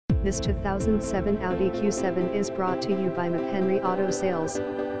This 2007 Audi Q7 is brought to you by Mchenry Auto Sales.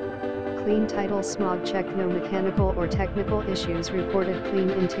 Clean title, smog check, no mechanical or technical issues reported. Clean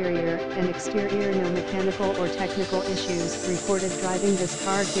interior and exterior, no mechanical or technical issues reported. Driving this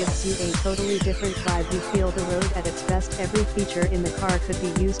car gives you a totally different vibe. You feel the road at its best. Every feature in the car could be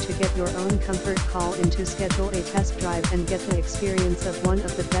used to get your own comfort. Call in to schedule a test drive and get the experience of one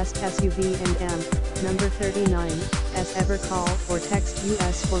of the best SUV and number 39 as ever. Call or text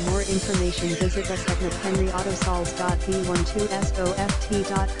us for more information. Visit us at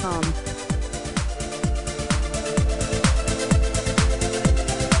mchenryautosols.b12soft.com.